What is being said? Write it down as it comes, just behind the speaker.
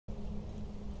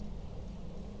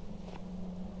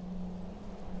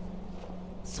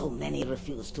So many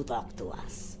refuse to talk to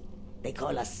us. They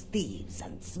call us thieves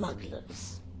and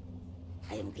smugglers.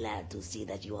 I am glad to see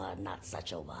that you are not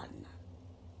such a one.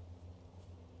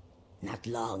 Not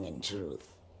long, in truth.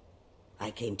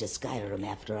 I came to Skyrim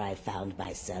after I found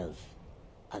myself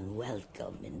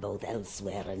unwelcome in both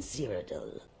Elsewhere and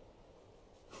Cyrodiil.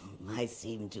 I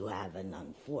seem to have an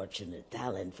unfortunate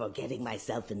talent for getting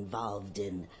myself involved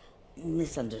in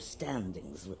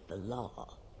misunderstandings with the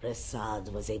law.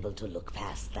 Resad was able to look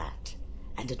past that,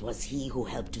 and it was he who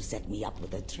helped to set me up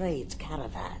with a trade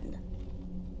caravan.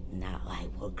 Now I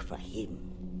work for him.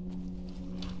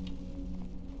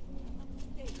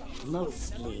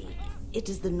 Mostly, it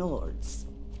is the Nords.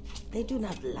 They do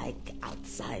not like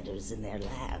outsiders in their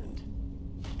land,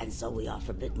 and so we are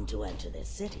forbidden to enter their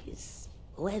cities.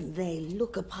 When they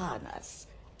look upon us,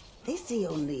 they see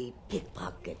only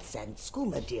pickpockets and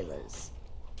skooma dealers.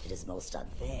 It is most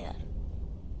unfair,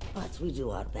 but we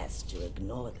do our best to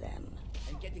ignore them.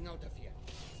 I'm getting out of here.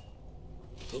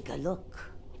 Take a look.